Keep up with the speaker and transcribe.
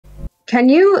Can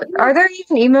you? Are there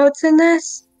even emotes in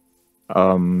this?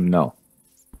 No.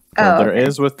 Oh, there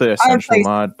is with the essential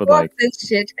mod, but like this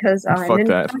shit because I'm fuck in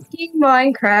that. fucking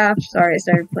Minecraft. Sorry, I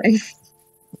started playing.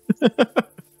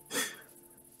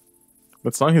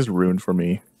 That song is ruined for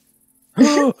me.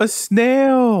 A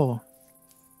snail!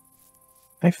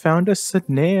 I found a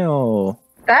snail.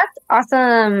 That's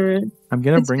awesome. I'm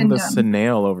gonna bring the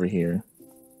snail over here.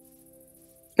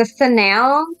 The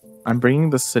snail? I'm bringing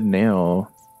the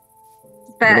snail.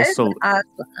 That is awesome.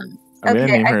 I'm gonna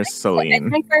name her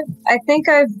Seline. I think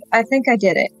I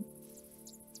did it.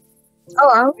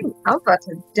 Oh, I'm about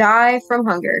to die from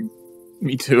hunger.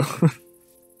 Me too.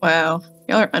 Wow,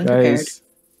 y'all are unprepared. Guys,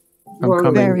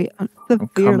 I'm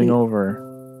coming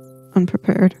over.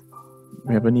 Unprepared.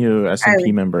 We have a new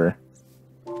SMP member.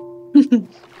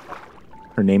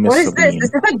 Her name is Seline. What is this? Is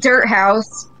this a dirt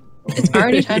house? It's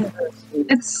already time to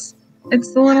It's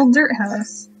the little dirt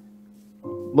house.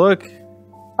 Look.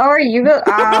 Oh, are you go?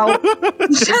 Ow!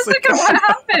 Jessica, what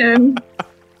happened?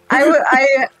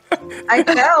 I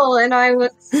fell and I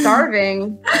was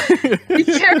starving. Be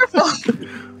careful.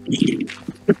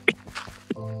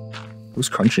 Who's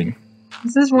crunching?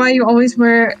 This is why you always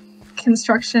wear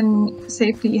construction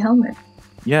safety helmet.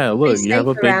 Yeah, look, you have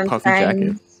a big puffy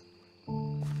jacket.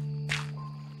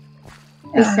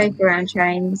 Be safe around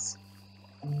trains.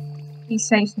 Be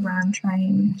safe around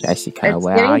trains. Jessica,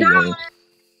 where are you?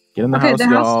 Get in the house, the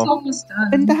y'all. house is almost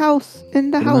done. In the house.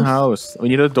 In the Get house. in the house. We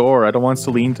need a door. I don't want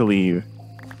Seline to leave.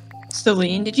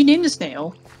 Seline, did you name the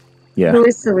snail? Yeah. Who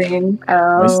is Seline? My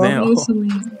Oh, snail.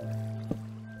 Seline.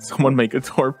 Someone make a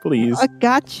door, please. I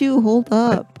got you. Hold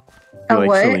up. You like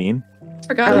what? Seline?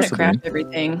 Forgot how to craft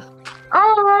everything.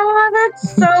 Oh,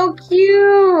 that's so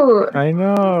cute. I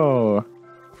know.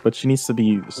 But she needs to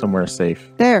be somewhere safe.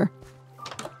 There.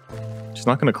 She's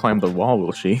not going to climb the wall,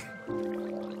 will she?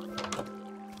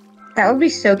 That would be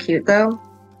so cute, though.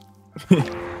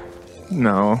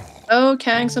 No. Oh,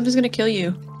 Khang, something's gonna kill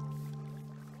you.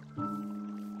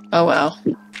 Oh, wow.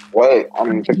 Wait,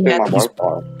 I'm fixing my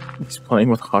Wi-Fi. He's playing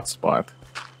with Hotspot.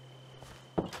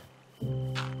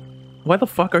 Why the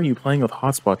fuck are you playing with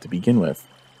Hotspot to begin with?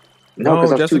 No,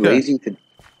 because I was too lazy to...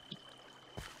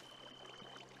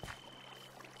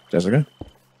 Jessica?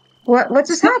 What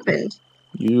just happened?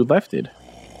 You left it.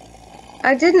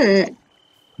 I didn't.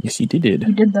 Yes, you did.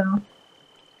 You did, though.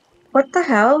 What the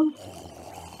hell?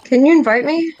 Can you invite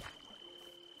me?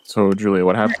 So, Julia,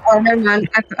 what happened? Oh, never mind.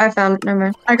 I found it. Never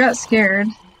mind. I got scared.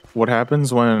 What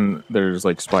happens when there's,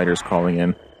 like, spiders crawling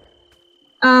in?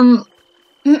 Where's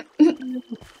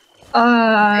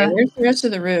the rest of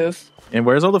the roof? And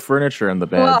where's all the furniture and the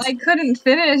beds? Well, I couldn't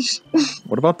finish.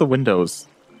 What about the windows?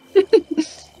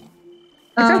 It's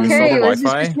okay. This is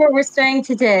just where we're staying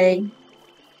today.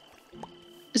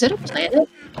 Is that a planet?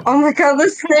 Oh my god, the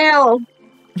snail!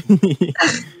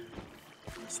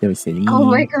 So silly. Oh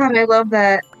my god, I love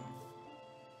that.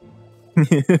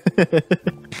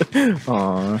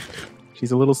 Aw,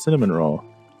 she's a little cinnamon roll.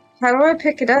 How do I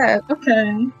pick it up?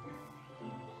 Okay.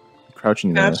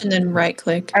 Crouching there. Crouch and then right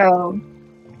click. Oh.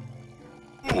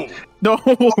 No,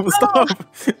 stop!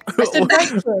 I said right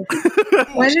click.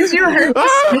 Why did you hurt the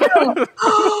snail?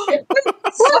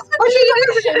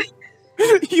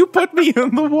 You put me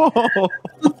in the wall!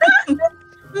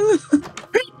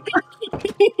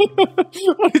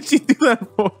 What did you do that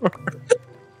for?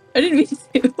 I didn't mean to.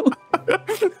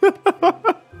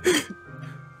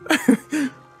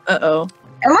 Uh-oh.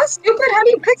 Am I stupid? How do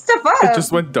you pick stuff up? It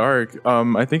just went dark.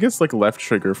 I think it's like left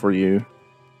trigger for you.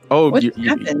 Oh, what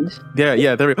happened?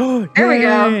 Yeah, there we go. There we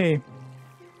go.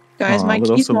 Guys, my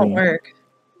keys won't work.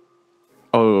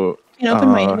 Oh. I can open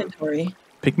my inventory.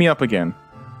 Pick me up again.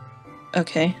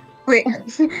 Okay. Wait.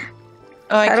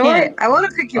 Oh, I can't. I want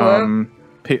to pick you up.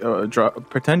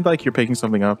 Pretend like you're picking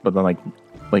something up, but then like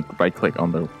right click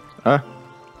on the. Okay.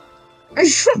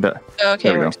 There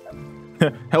we go.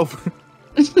 Help.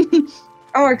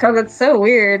 Oh my god, that's so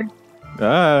weird.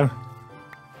 I'm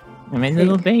a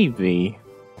little baby.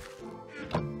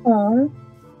 Aww. Do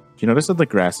you notice that the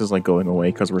grass is like going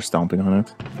away because we're stomping on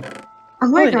it? Oh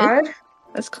my god.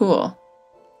 That's cool.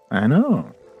 I know.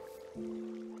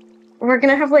 We're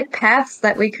gonna have like paths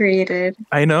that we created.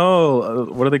 I know.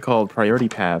 What are they called? Priority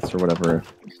paths or whatever.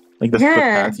 Like the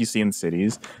paths you see in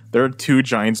cities. There are 2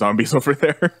 giant zombies over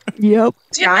there. Yep.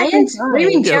 Giant? What do you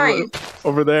mean giant?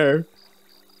 Over there.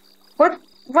 What?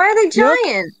 Why are they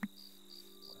giant?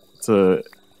 It's a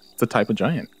type of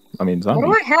giant. I mean, zombie.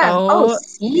 What do I have? Oh,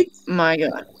 seeds? My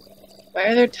god. Why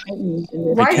are there titans in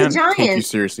this? Why is it Can't take you giant?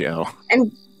 seriously, Elle.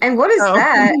 And what is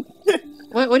that?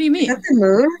 What do you mean? Is that the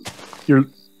moon? You're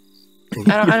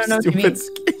I don't know what you mean.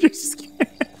 You're scared.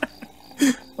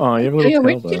 Oh, you have a little tail,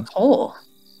 where'd you though. get coal?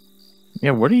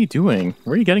 Yeah, what are you doing?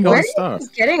 Where are you getting all this stuff?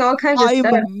 Just getting all kinds of I'm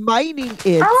stuff. mining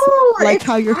it. Oh, like it's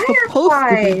how you're supposed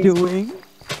to be doing.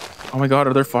 Oh my god,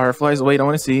 are there fireflies? Wait, I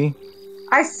want to see.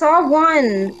 I saw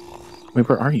one. Wait,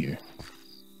 where are you?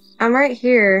 I'm right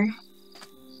here.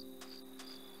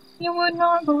 You would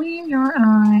not believe your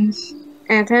eyes.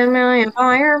 And 10 million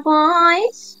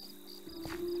fireflies.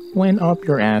 Went up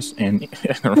your ass and...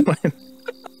 Never mind.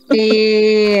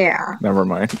 Yeah. Never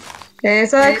mind.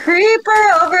 There's a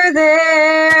creeper over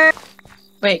there.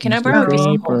 Wait, can I Mr. borrow this?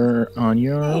 Creeper on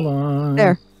your line.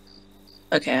 There.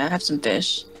 Okay, I have some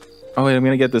fish. Oh wait, I'm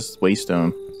gonna get this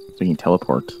waystone so we can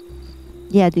teleport.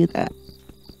 Yeah, do that.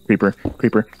 Creeper,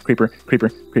 creeper, creeper, creeper,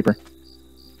 creeper.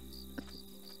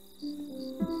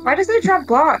 Why does it drop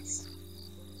blocks?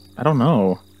 I don't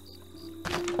know.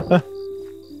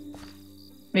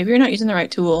 Maybe you're not using the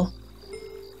right tool.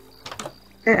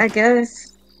 I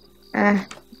guess. I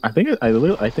think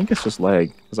I think it's just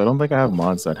lag because I don't think I have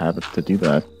mods that have it to do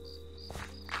that.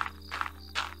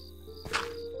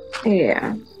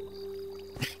 Yeah.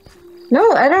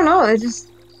 No, I don't know. It's just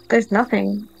there's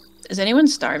nothing. Is anyone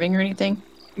starving or anything?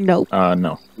 Nope. No.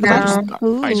 No.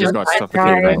 I just got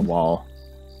suffocated on the wall.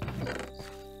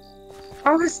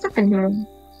 Oh, there's stuff in here.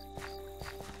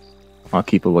 I'll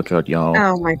keep a lookout, y'all.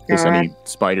 Oh my In case god. any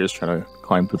spiders try to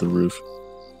climb through the roof.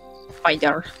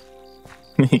 Spider.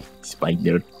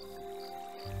 Spider.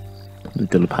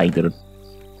 Little spider.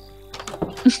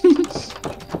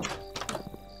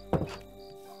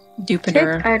 Take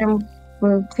Dupider. item.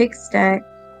 Move. Take stack.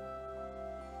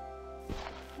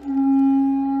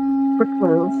 Quick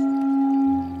move.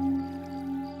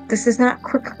 This is not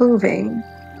quick moving.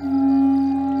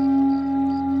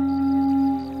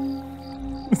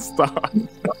 Stop.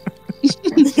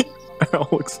 That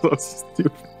looks so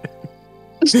stupid.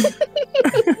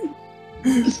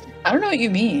 I don't know what you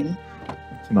mean. I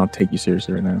cannot take you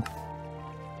seriously right now.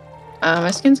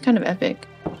 My skin's kind of epic.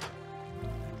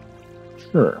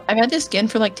 Sure. I've had this skin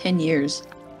for like 10 years.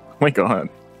 Oh my god.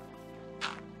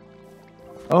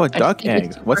 Oh, a just duck think egg.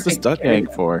 it's What's this perfect duck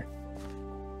egg for?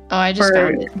 Oh, I just For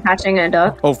found it. hatching a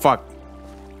duck. Oh, fuck.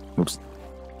 Oops.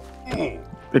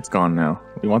 It's gone now.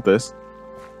 You want this?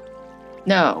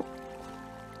 No.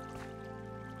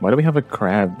 Why do we have a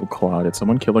crab claw? Did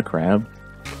someone kill a crab?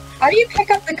 How do you pick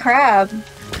up the crab?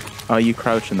 You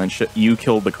crouch and then you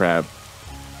killed the crab.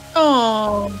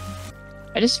 Oh.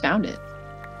 I just found it.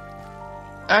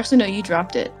 Actually, no, you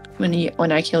dropped it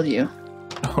when I killed you.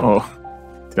 Oh.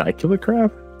 Did I kill a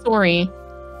crab? Sorry.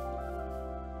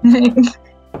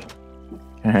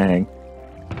 Hang.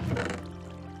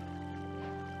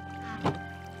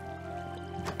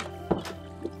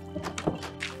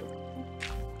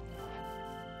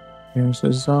 There's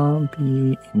a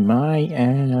zombie in my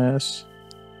ass.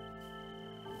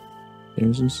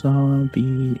 There's a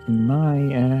zombie in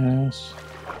my ass.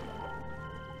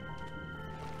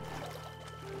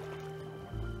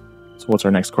 So what's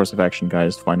our next course of action,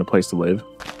 guys? Find a place to live?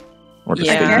 Or to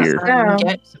stay Yeah. here? Yeah.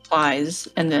 Get supplies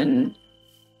and then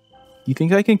Do you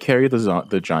think I can carry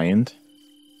the giant?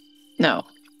 no.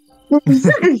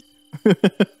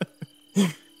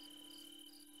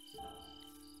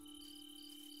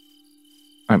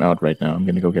 I'm out right now. I'm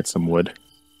gonna go get some wood.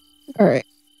 All right.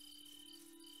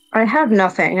 I have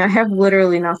nothing. I have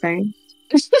literally nothing.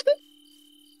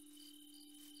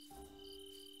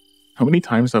 How many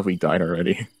times have we died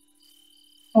already?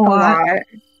 A What? lot.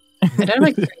 I died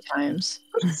like 3 times.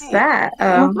 What's that?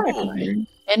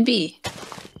 And B.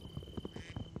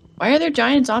 Why are there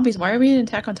giant zombies? Why are we in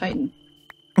Attack on Titan?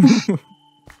 That's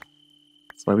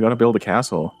why we gotta build a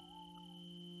castle.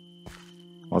 Well,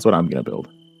 that's what I'm gonna build.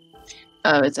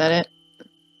 Oh, is that it?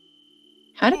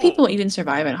 How do people even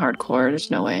survive in hardcore? There's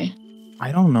no way.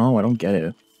 I don't know. I don't get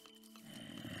it.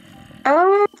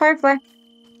 Oh, firefly.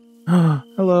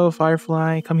 Hello,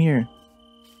 Firefly. Come here.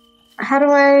 How do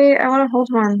I want to hold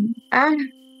one. Ah,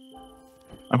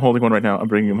 I'm holding one right now. I'm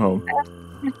bringing him home.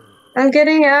 I'm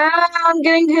getting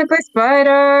hit by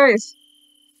spiders.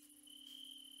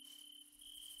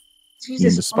 In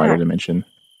Jesus. the spider fuck. dimension.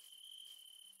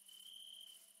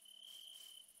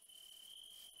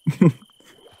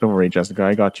 Don't worry, Jessica.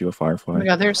 I got you a Oh Firefly. my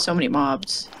god, there's so many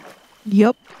mobs.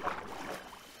 Yep.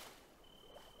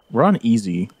 We're on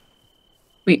easy.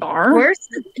 We are? Where's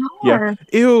the door? Yeah.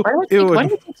 Ew. Why Ew. do we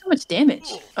take so much damage?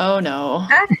 Oh no.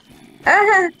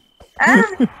 Ah,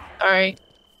 ah. Alright.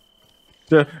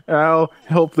 Ow.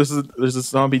 Help. There's a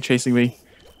zombie chasing me.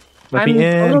 Let I'm me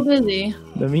a little in. busy.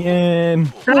 Let me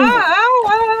in.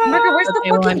 Margaret, where's Okay,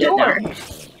 the well, I'm fucking dead door? now.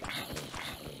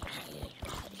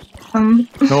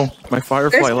 No, my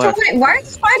firefly left. Why are the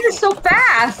spiders so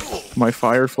fast? My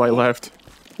firefly left.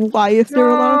 Why is there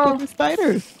a lot of fucking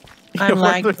spiders? I'm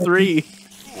like lagging. 3.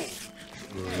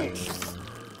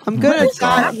 I'm gonna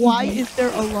die. Why is there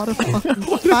a lot of fucking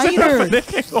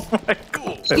spiders? Oh my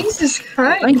god. Jesus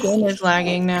Christ. My game is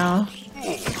lagging now.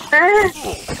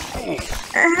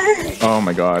 Oh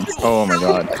my god. Oh my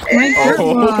god. My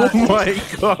Oh God. my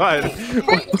god.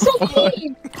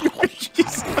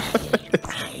 Jesus.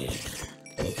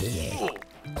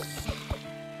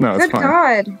 No, it's Good fine.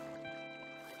 God.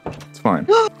 It's fine.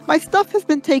 My stuff has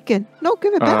been taken. No,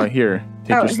 give it back. Here. Take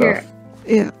your here. stuff.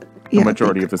 Yeah. The Yeah.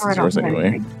 majority of this is Alright, yours I'll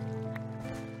anyway.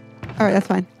 Alright, that's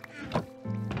fine.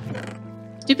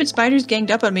 Stupid spiders ganged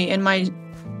up on me, and my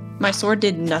sword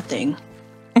did nothing.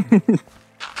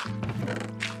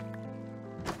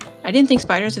 I didn't think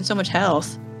spiders had so much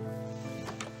health.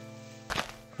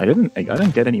 I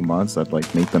didn't get any mods that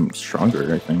like make them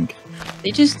stronger, I think.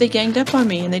 They ganged up on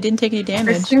me, and they didn't take any They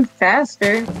damage. seem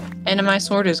faster. And my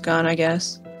sword is gone, I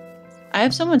guess. I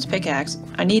have someone's pickaxe.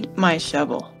 I need my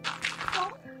shovel.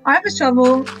 I have a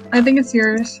shovel. I think it's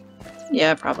yours.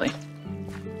 Yeah, probably.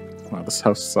 Wow, this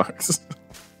house sucks.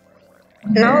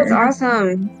 No, it's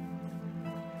awesome.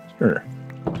 Sure.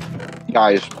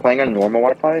 Guys, playing on normal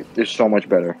Wi-Fi is so much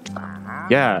better.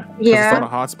 Yeah. 'Cause Yeah. It's on a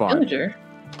hotspot. Villager.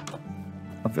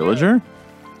 A villager?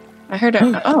 I heard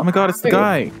a. Oh my god, it's the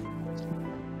guy.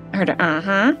 I heard a.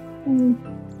 Uh-huh.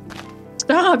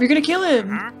 Stop! You're gonna kill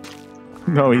him.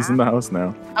 No, he's in the house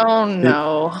now. Oh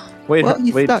no. Wait, Well,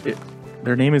 he's wait. stuck.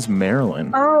 Their name is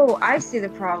Marilyn. Oh, I see the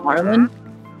problem. Marlin?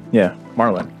 Yeah,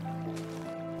 Marlin.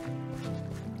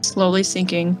 Slowly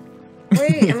sinking.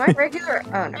 Wait, am I regular?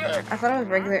 Oh, no. I thought I was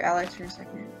regular Alex for a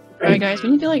second. Alright, guys, we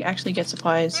need to like actually get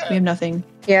supplies. We have nothing.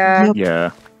 Yeah,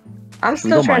 Yeah. I'm we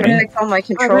still go trying to mining? fix all my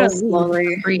controls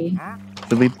slowly. Free.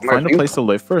 Should we find a place to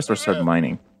live first or start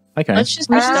mining? Okay. Let's just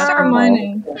Start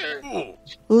mining.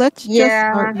 Let's just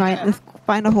Yeah. start mine. Let's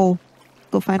find a hole.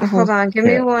 Go find a hole. Hold on, give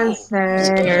me Yeah. one sec.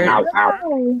 Scared. Ow,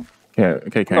 ow. Yeah,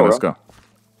 okay, No, let's go.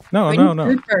 No, We no, need no.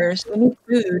 food first. We need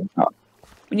food. Oh.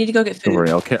 We need to go get Don't food. worry,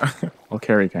 I'll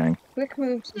carry Khang. Quick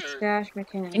move to stash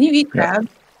mechanic. Can you eat Yeah. crab?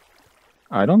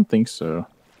 I don't think so.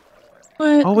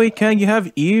 What? Oh wait, Khang, you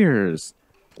have ears.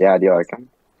 Yeah, do you like them?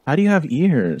 How do you have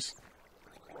ears?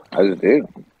 I just did.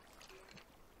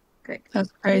 Quick.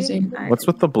 That's crazy. What's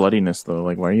with the bloodiness though?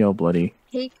 Like, why are you all bloody?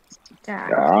 Take stash.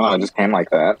 Yeah, I don't know, it just came like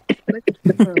that. Quick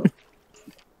move.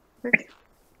 Quick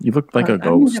You look like Oh, a I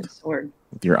don't ghost have a sword.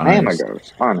 with your I am a eyes.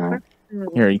 ghost. Oh no. move.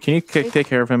 Here, can you take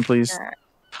care of him, please?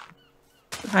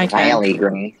 Hi, Ken. Riley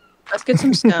Green. Let's get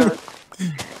some stone.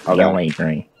 Okay.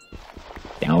 Green.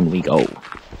 Down we go.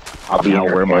 I'll be Now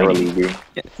here we're mining. early, dude.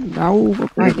 Now we're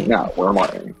mining. No, we're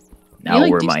mining. Now You,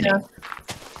 like, we're do mining.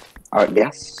 stuff.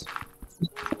 Yes.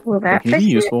 Will that Can you fix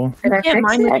be it? useful? Did I You can't fix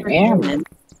mine it? with I your am. hand.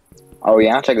 Oh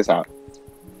yeah, check this out.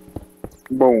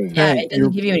 Boom. Yeah, Hey, it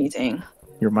doesn't give you anything.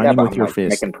 You're Yeah, mining but with I'm, your like,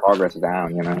 fist. making progress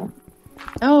down, you know.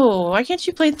 Oh, why can't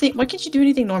you play? Why can't you do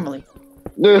anything normally?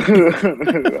 I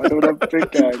don't have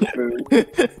pickaxes.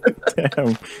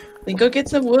 Damn. Then go get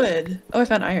some wood. Oh, I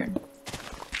found iron.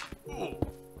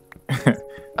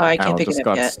 Oh, I can't Al pick just it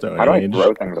up got yet. stone How do I age.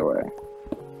 throw things away?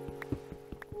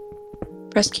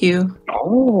 Press Q.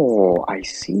 Oh, I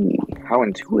see. How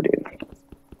intuitive.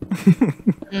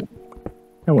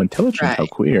 How intelligent, Right. how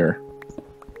queer.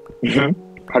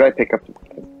 How do I pick up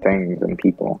things and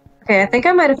people? Okay, I think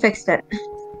I might have fixed it.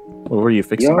 What were you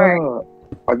fixing? Yeah.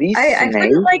 Are these I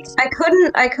snails?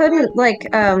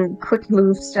 couldn't quick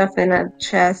move stuff in a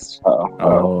chest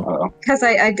Oh. because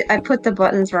I put the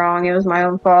buttons wrong. It was my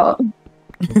own fault.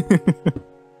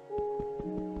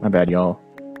 My bad, y'all.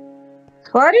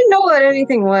 Well, I didn't know what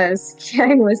anything was.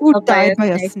 Khang was Who killed by died by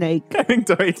a snake. snake? Khang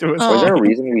died to us. Oh. Was there a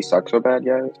reason we suck so bad,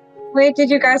 guys? Wait, did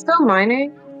you guys go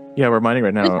mining? Yeah, we're mining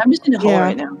right now. I'm just in a hole Yeah.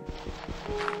 right now.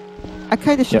 I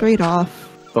kind of Yep. strayed off.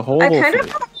 The whole. I kind of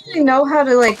don't really know how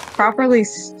to properly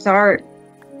start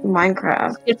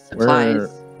Minecraft. Get supplies.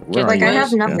 where Like are I you?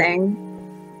 have Yeah. nothing.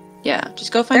 Yeah,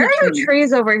 just go find There a are no tree.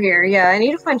 trees over here. Yeah, I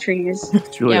need to find trees.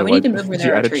 Julia, Yeah, we what? need to move where Did you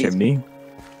there are add a trees. chimney?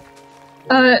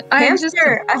 I just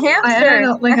Hamster, a hamster. I added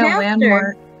a hamster.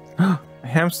 landmark. A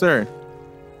hamster.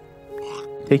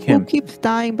 Take Who him. keeps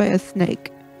dying by a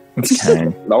snake? It's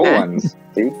Khang. No one's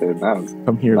stupid. No.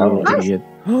 Come here, Oh. little idiot.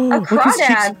 Look,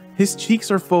 crawdad. his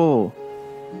cheeks are full.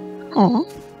 Aw.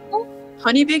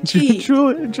 Honey Big Cheek.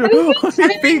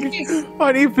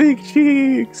 Honey big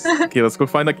cheeks. Okay, let's go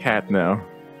find a cat now.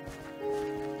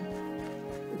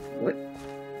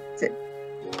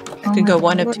 It could go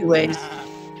one of two ways.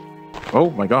 Oh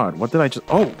my god, what did I just...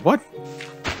 Oh, what?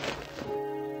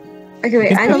 Okay,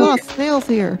 wait. I There's a lot need. of snails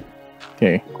here.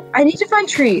 Okay. I need to find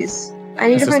trees. I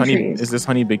need to find trees. Is this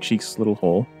Honey Big Cheek's little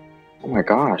hole? Oh my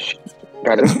gosh.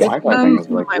 God, this Wi-Fi thing is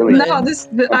like really. No, I was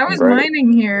great.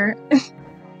 mining here.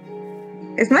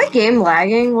 Is my game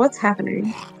lagging? What's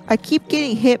happening? I keep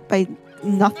getting hit by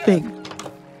nothing.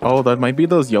 Oh, that might be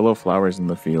those yellow flowers in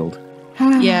the field.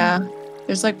 Yeah,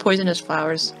 there's like poisonous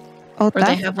flowers, Oh, or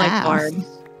they have like ass.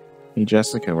 barbs. Hey,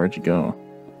 Jessica, where'd you go?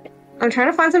 I'm trying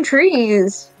to find some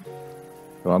trees.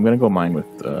 Well, I'm gonna go mine with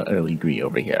Early Gree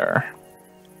over here.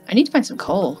 I need to find some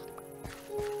coal.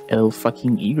 Oh,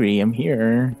 fucking Egri, I'm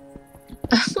here.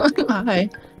 Hi.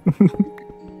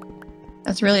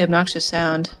 That's a really obnoxious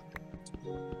sound.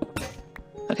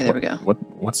 Okay, there we go.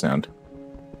 What sound?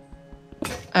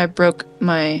 I broke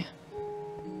my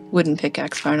wooden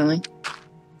pickaxe finally.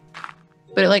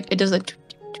 But it does like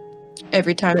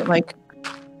every time it like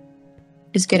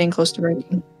is getting close to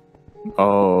breaking.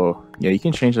 Oh, yeah, you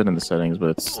can change that in the settings, but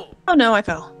it's... Oh no, I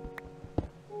fell.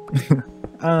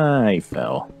 I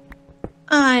fell.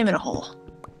 I'm in a hole.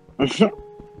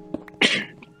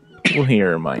 Well,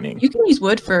 here, mining. You can use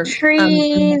wood for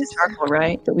Trees. charcoal,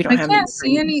 right? But we don't I have can't any see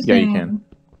trees. anything. Yeah, you can.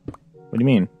 What do you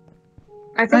mean?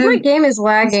 I think my game is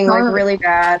lagging like not- really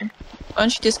bad. Why don't you You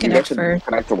guys disconnect should first?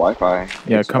 connect to Wi-Fi.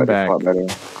 Yeah, It's come like a back. lot better.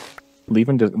 Leave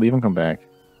and come back.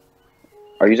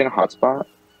 Are you using a hotspot?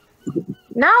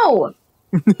 No.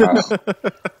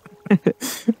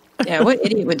 Yeah, what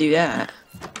idiot would do that?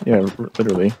 Yeah,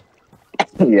 literally.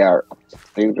 Yeah.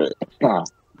 Favorite. Ah.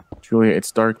 Julia,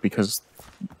 it's dark because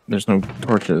there's no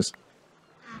torches.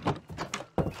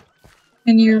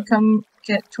 Can you come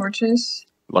get torches?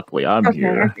 Luckily, I'm Okay.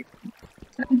 here.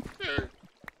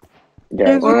 Yeah,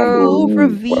 There's you a don't whole believe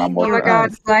ravine what I'm Oh working my near god,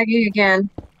 us. it's lagging again.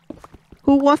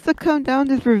 Who wants to come down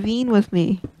this ravine with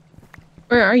me?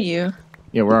 Where are you?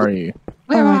 Yeah, where are you?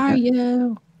 Where my are God.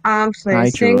 you? I'm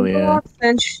placing Julia. blocks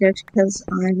and shit because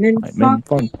I'm in I'm in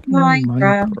fucking fucking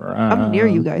Minecraft. I'm near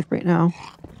you guys right now.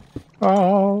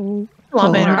 Oh.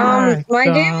 Lava Oh. energy. My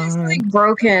game is like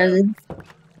broken.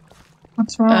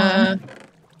 What's wrong?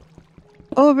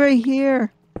 Over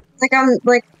here.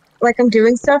 Like I'm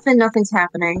doing stuff and nothing's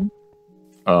happening.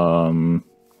 Oh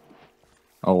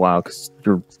wow, because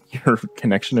your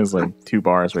connection is like 2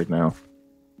 bars right now.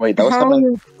 Wait, that was How,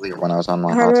 happening earlier when I was on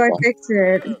my how do I hotspot. fix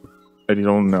it? I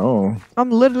don't know.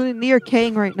 I'm literally near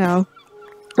Khang right now.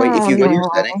 Wait, if Oh, you go to your no.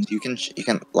 settings, you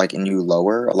can like, and you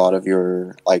lower a lot of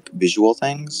your like visual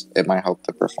things. It might help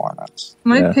the performance.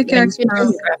 My yeah. And pickaxe you can turn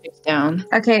broke. the graphics down.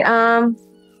 Okay,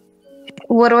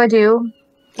 what do I do?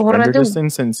 What do I Render do?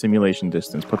 distance and simulation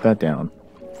distance. Put that down.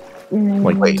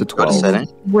 Like Wait, to go to 12.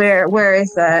 settings. Where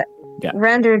is that? Yeah.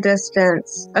 Render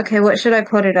distance. Okay, what should I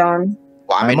put it on?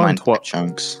 Well, I I'm made on mine 12.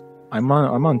 chunks. I'm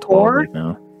on 12 4? right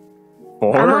now.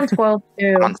 4? I'm on 12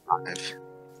 too. I'm on 5.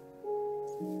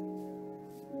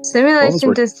 Simulation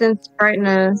work- distance,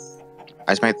 brightness.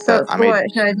 I just made So, that. I so made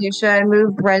what should I do? Should I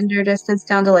move render distance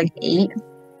down to like 8?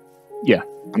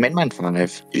 I made mine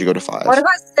 5. You should go to 5. What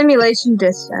about simulation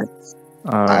distance?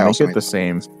 I Make also it made- the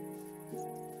same.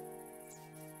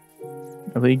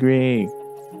 I agree.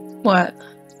 What?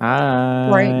 Hi.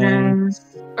 Brightness.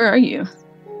 Where are you?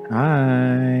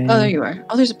 Hi. Oh, there you are.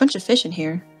 Oh, there's a bunch of fish in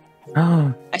here.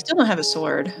 Oh. I still don't have a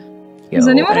sword. Does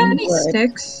anyone have I'm any good.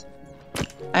 sticks?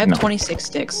 I have No. 26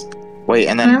 sticks. Wait,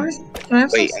 and Can I then have, can I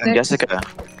have wait, some and then sticks? Jessica.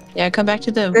 Yeah, come back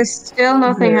to the. There's still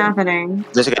nothing Yeah. happening.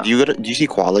 Jessica, do you see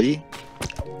quality?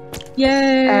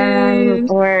 Yay!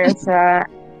 Where is that?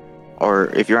 Or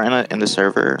if you're in the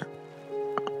server,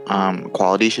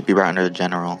 quality should be right under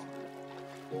general.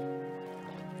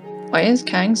 Why is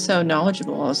Khang so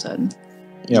knowledgeable all of a sudden?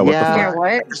 Yeah, what the Yeah, fuck?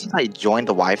 what? Ever since I joined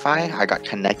the Wi-Fi, I got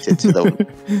connected to the.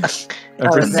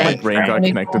 Ever since my right. brain got Right.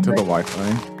 connected to the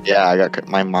Wi-Fi, Yeah,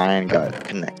 my mind got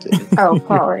connected. Oh,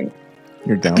 quality.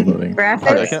 you're downloading.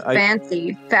 Graphics, I-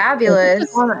 fancy,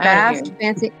 fabulous, Put it on fast, here.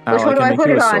 fancy. Al, Which one do can I make put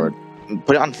you it a on? sword.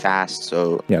 Put it on fast,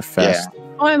 so Yeah, fast.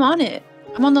 Oh, I'm on it.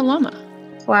 I'm on the llama.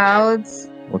 Clouds,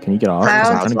 Well, can you get off? 'Cause I'm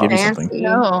clouds, trying to give you something. fancy.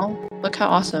 No. Look how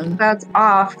awesome. Clouds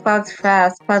off, clouds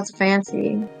fast, clouds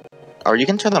fancy. or you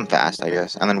can turn them fast, I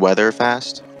guess, and then weather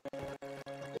fast,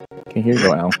 Okay, here you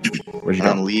go, Al. Where'd you and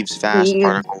then go? leaves fast, Leaves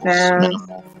particles fast.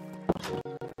 minimal.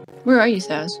 Where are you,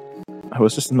 Saz? I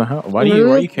was just in the house. Why are you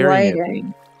Smooth carrying it?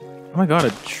 lighting. Oh my god, a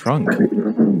trunk.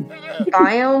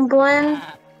 Biome blend.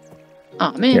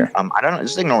 Oh man. Here. I don't know.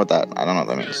 Just ignore what that. I don't know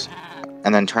what that means.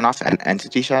 And then turn off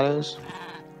entity shadows.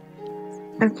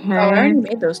 Oh, I Okay. already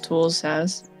made those tools,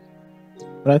 Saz.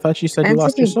 But I thought you said you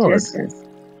lost your Entity sword. distance.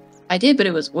 I did, but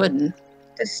it was wooden.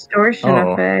 Distortion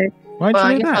Oh. effect. Why'd Well,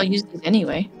 I you do guess I'll that? use these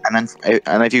anyway. And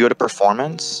then if you go to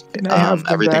performance, Can I have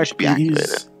the everything back, should be activated.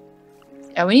 please?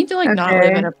 Yeah, we need to like not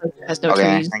live in a place that has no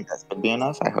Okay, I trees. think that should be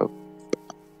enough. I hope.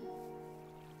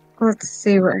 Let's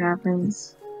see what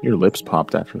happens. Your lips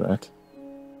popped after that.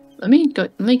 Let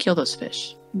me kill those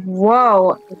fish.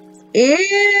 Whoa.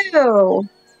 Ew.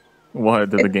 What?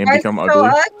 Did the game It's become so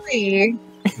ugly?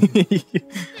 ugly.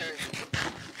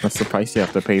 That's the price you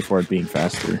have to pay for it being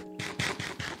faster.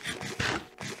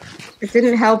 It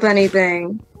didn't help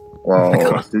anything.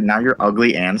 Whoa, dude, now you're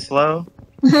ugly and slow?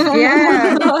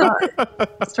 Yeah.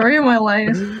 Story of my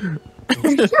life.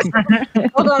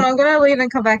 Hold on, I'm gonna leave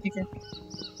and come back again.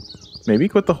 Maybe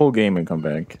quit the whole game and come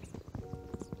back.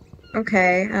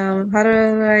 Okay. How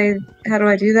do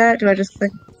I do that? Do I just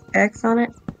click X on it?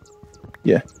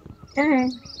 Yeah. Okay.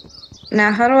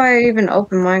 Now, how do I even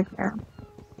open Minecraft?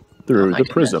 Through my the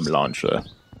Prism goodness. launcher.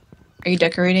 Are you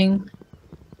decorating?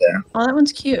 Yeah. Oh, that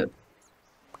one's cute.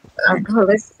 I'm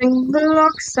collecting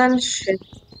blocks and shit.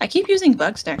 I keep using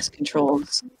Bugsnax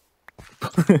controls.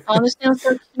 Oh, this sounds so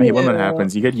cute. I hate when that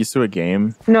happens. You get used to a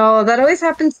game. No, that always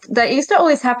happens. That used to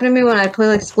always happen to me when I play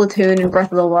like Splatoon and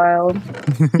Breath of the Wild.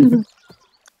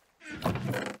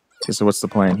 Okay, so what's the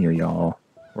plan here, y'all?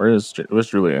 Where's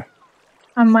Julia?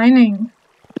 I'm mining.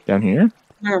 Down here?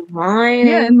 Oh, mine.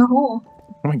 Yeah, in the hole.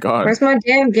 Oh my god. Where's my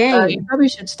damn game? You probably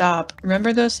should stop.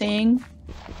 Remember the saying?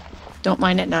 Don't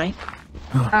mine at night.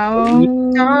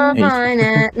 Oh, Don't Hey. mine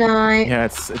at night. Yeah,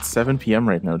 it's 7 p.m.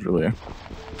 right now, Julia.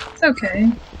 it's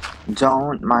okay.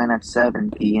 Don't mine at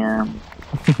 7 p.m.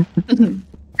 Am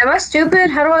I stupid?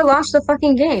 How do I launch the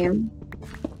fucking game?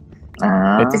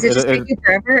 Is it just It- taking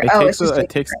forever? It Oh, takes it's just it taking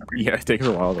takes forever. it takes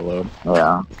a while to load.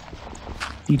 Yeah.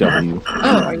 DW.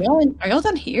 Oh, are y'all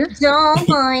done here? Don't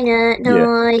mine at Yeah.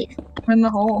 night. I'm in the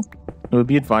hole. It would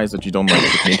be advised that you don't like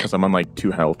with me because I'm on like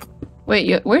 2 health.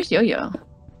 Wait, where's Yo-Yo?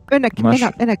 In a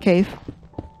cave.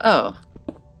 Oh,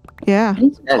 Yeah. I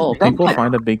need some Yeah, coal. Don't People find-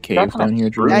 find a big cave that's down not here,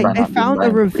 true. Julia. Right. I found a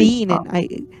ravine and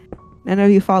I know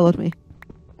you followed me.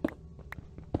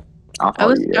 I'll I follow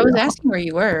was you, I was yeah. asking where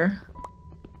you were.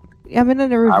 I'm in a I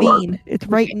work. ravine. It's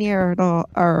right near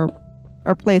our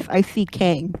place. I see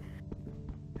Khang.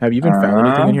 Have you even found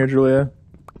anything in here, Julia?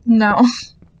 No.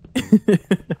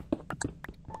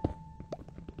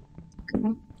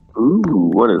 Ooh,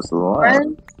 what is that?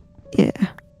 Friend, Yeah.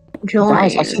 join.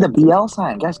 Guys, I see the BL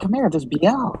sign. Guys, come here. There's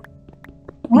BL.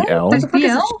 What? BL? There's What the fuck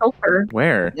is a BL? chauffeur?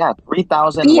 Where? Yeah,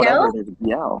 3,000 BL? whatever. There's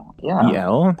BL. Yeah.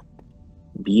 BL?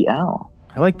 BL.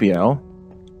 I like BL.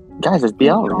 Guys, there's BL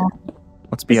over here.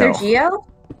 What's Is there BL? GL?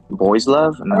 Boys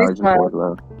love? No, Boys it's just love. boys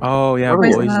love. Oh yeah,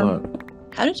 Boys boys love. love.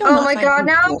 How did you? Oh my god,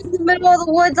 now I'm in the middle of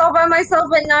the woods all by myself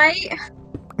at night.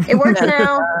 It works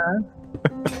now.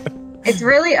 It's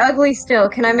really ugly still.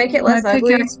 Can I make it less My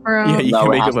ugly? pickaxe broke. Yeah, you No, can it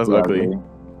make it has to less be ugly.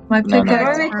 My No, no, pickaxe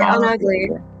How do I make it broke.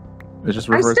 unugly? It's just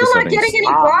I'm reverse still the not settings. getting any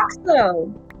Ah. blocks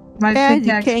though. My And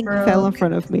pickaxe Khang fell in broke.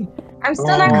 front of me. I'm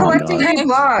still not Oh, collecting God. any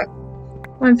blocks.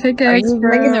 My pickaxe you Like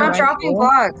broke. it's in the not right dropping hole?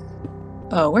 blocks.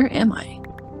 Oh, where am I?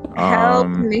 Help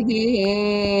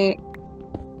me.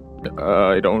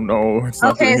 I don't know. It's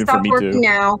not Okay, doing it it for stopped me working too.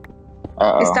 now. It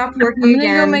Uh-oh. stopped I'm working gonna go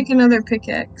again. make another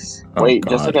pickaxe. Oh, Wait,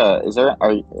 God. Jessica, is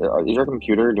your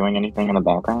computer doing anything in the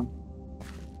background?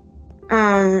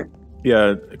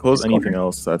 Yeah, close Discord. anything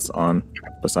else that's on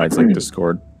besides like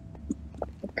Discord.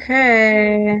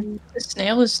 Okay. The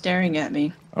snail is staring at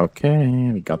me. Okay,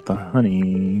 we got the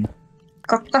honey.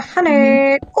 Got the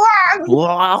honey.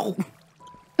 Wow,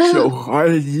 so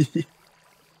honey.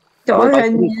 Where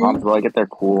Darn. these moms will I get their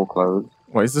cool clothes?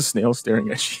 Why is the snail staring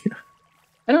at you?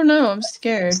 I don't know. I'm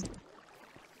scared.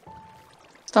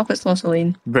 Stop it, slow,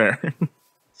 Seline. There.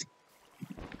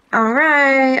 All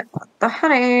right. The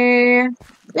honey.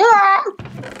 Yeah.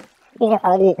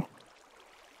 Wow.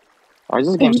 Why is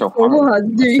this game so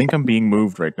hard? I think I'm being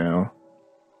moved right now.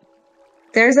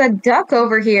 There's a duck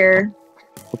over here.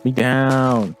 Put me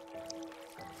down.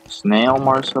 Snail,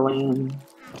 Marceline?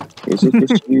 Is it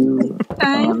just you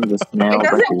and the snail It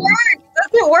doesn't buddy work.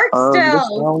 It doesn't work of the still.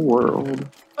 snail world?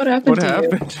 What happened What to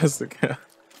happened, Jessica?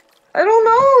 I don't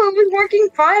know. It was working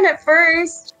fine at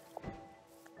first. you?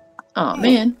 Oh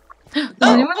man. Does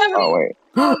anyone have any?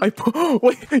 Oh,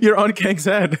 wait. Wait, you're on Kang's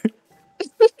head.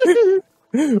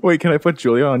 Wait, can I put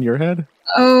Julia on your head?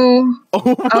 Oh.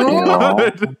 Oh my Oh.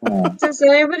 god. Oh. Does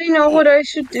anybody know what I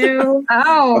should do?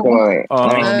 Ow. Okay, wait.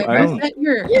 Let me- I Where's don't. that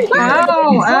your?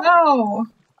 Ow. Ow.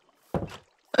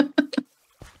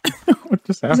 What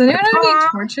just Does happened? anyone have any Aw,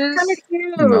 torches? Kind of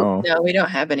cute. No. No, we don't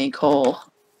have any coal.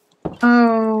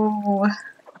 Oh.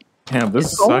 Damn,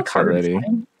 this Is coal sucks hard to already.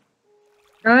 find?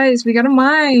 Guys, we gotta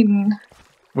mine.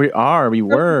 We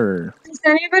were. Does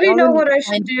anybody know what I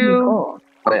should do?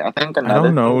 Wait, I think I another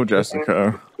don't know, thing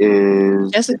Jessica. is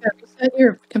Jessica, reset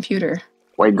your computer.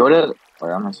 wait, go to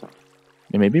Wait, I'm missing.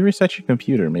 Yeah, maybe reset your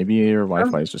computer. Maybe your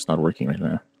Wi-Fi is just not working right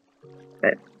now.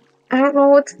 I don't know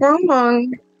what's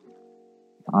wrong.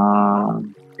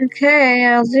 Okay,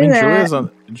 I'll do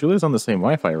that. Julia's on the same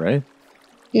Wi-Fi, right?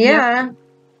 Yeah.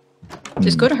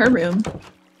 Just go to her room.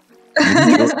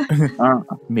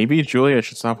 Maybe Julia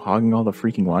should stop hogging all the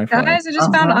freaking Wi-Fi. Guys, I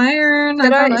just found iron.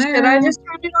 Should I iron. just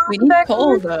turn it off? We need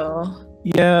coal though.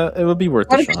 Yeah, it would be worth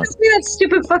What a if it shot. just be that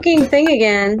stupid fucking thing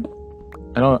again?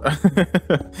 I don't.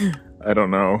 I don't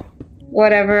know.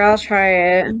 Whatever, I'll try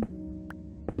it.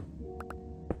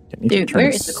 Dude, where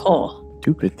is the coal?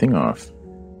 Stupid thing off.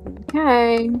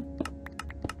 Okay.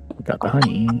 Got the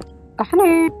honey. The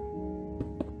honey.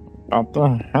 Got the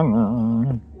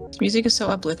honey. This music is so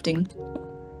uplifting.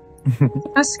 That's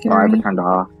Oh, I have scary. to turn it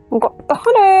off. Got the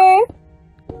honey.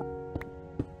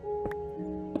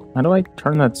 How do I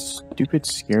turn that stupid,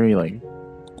 scary, like,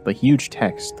 the huge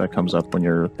text that comes up when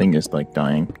your thing is like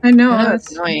dying? I know. I know That's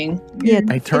it's annoying. Yeah,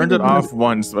 I turned it off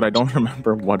once, but I don't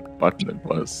remember what button it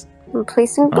was. I'm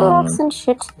placing blocks and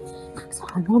shit.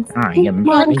 I am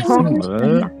placing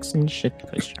blocks and shit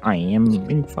because I am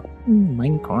in fucking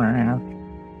Minecraft.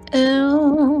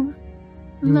 Oh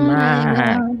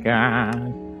My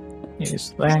God,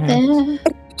 is that a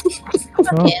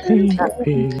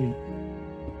baby?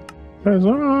 Cause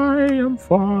I am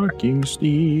fucking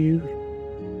Steve.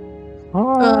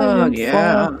 I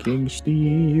am fucking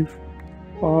Steve.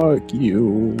 Fuck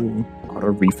you. Auto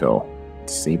refill.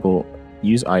 Disable.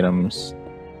 Use items.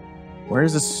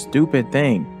 Where's the stupid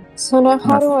thing? So now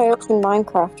how do I open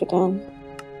Minecraft again?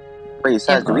 Wait, you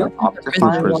said, do we have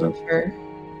Optifine? Prison.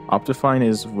 Optifine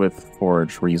is with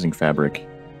Forge. We're using fabric.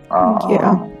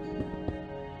 Yeah.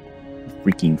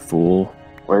 Freaking fool.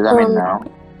 What does that mean now?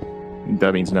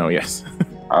 That means no, yes.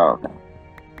 Oh, okay.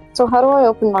 So how do I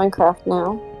open Minecraft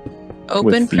now? Open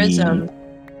With the- prism.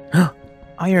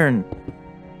 Iron.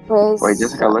 Wait,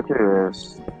 Jessica, look at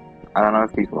this. I don't know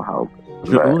if these will help. but-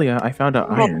 Julia, I found an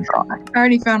iron. I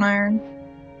already found iron.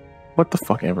 What the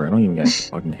fuck ever? I don't even get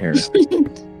fucking hair.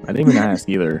 I didn't even ask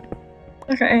either.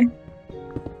 Okay.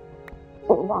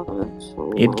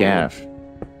 It gaff.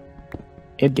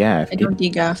 It gaff. I don't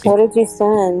degaff. What did you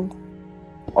send?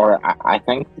 Or I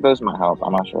think those might help.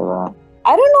 I'm not sure though.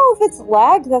 I don't know if it's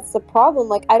lag that's the problem.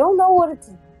 Like, I don't know what it's...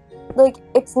 Like,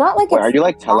 it's not like Wait, it's... are you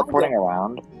like teleporting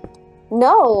around?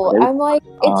 No, Right? I'm like...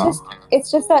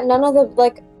 It's just that none of the,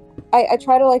 like... I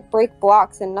try to, like, break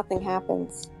blocks and nothing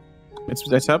happens.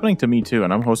 It's happening to me too,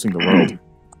 and I'm hosting the world.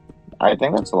 I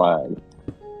think that's lag.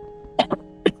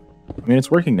 I mean, it's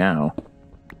working now.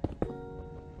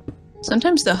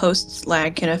 Sometimes the host's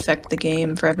lag can affect the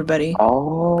game for everybody.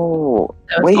 Oh, So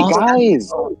it's wait, also-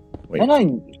 guys. Wait.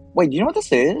 No, wait. Do you know what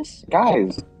this is,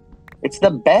 guys? It's the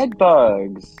bed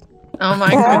bugs. Oh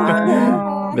my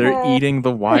god. They're eating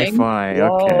the Wi-Fi.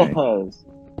 Okay. Yes.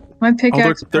 My Oh,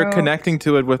 pickaxe they're broke. connecting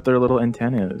to it with their little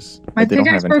antennas. My But they don't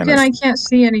pickaxe have broke and I antennas. can't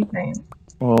see anything.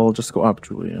 Well, just go up,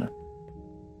 Julia.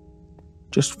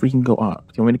 Just freaking go up.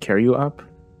 Do you want me to carry you up?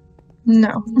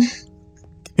 No.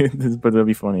 But that'd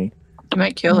be funny. You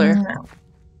might kill her. No.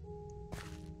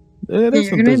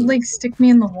 There's You're gonna, like, stick me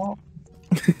in the wall.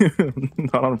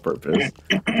 not on purpose.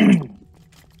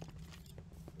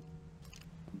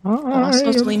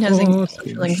 Also, Seline has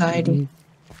social anxiety.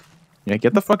 Yeah,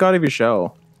 get the fuck out of your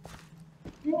shell.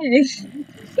 Hey.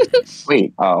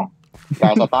 Wait. Oh,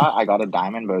 guys. I thought I got a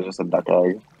diamond, but it was just a duck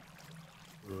egg.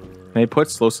 I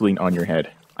put slow Seline on your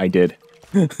head. I did.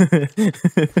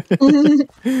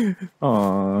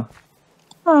 Aww.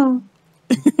 Oh.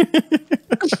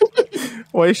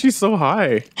 Why is she so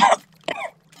high?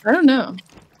 I don't know.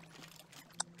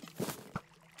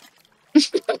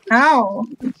 Ow.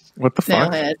 What the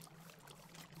fuck? Snailhead.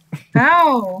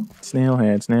 Ow.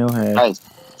 Snailhead, snailhead. Guys,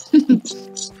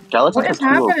 skeletons What are is too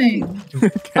OP. happening? Okay,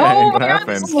 Oh what my god, the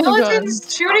happened?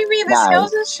 skeleton's shooting me! The Guys.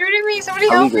 skeleton's shooting me! Somebody Are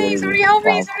we help me! good? Somebody help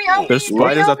me! Guys. Somebody help me! There's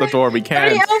spiders at the door. We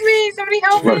Somebody can't. help me! Somebody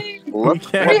help me! We Look,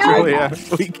 can't, Somebody help.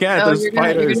 Julia. We can't. Oh, There's you're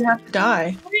spiders. gonna have to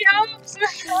die. Somebody help!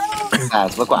 Somebody help!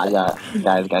 guys, look what I got.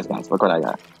 Guys, look what I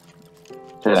got.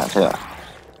 Check it out, check it out.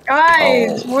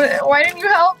 Guys, Oh. why didn't you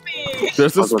help me?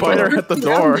 There's a Look, look, spider look. at the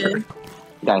door. Grounded.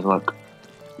 Guys, look.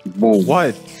 Boom.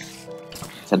 What?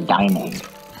 It's a diamond.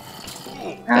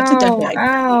 That's a dead Ow, egg.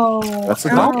 Ow! That's a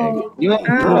ow. duck egg. You Ow.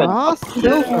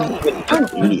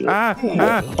 idiot. Ah!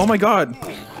 Ah! Oh my god!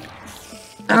 Okay,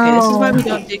 this is why we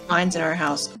don't dig mines in our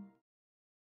house.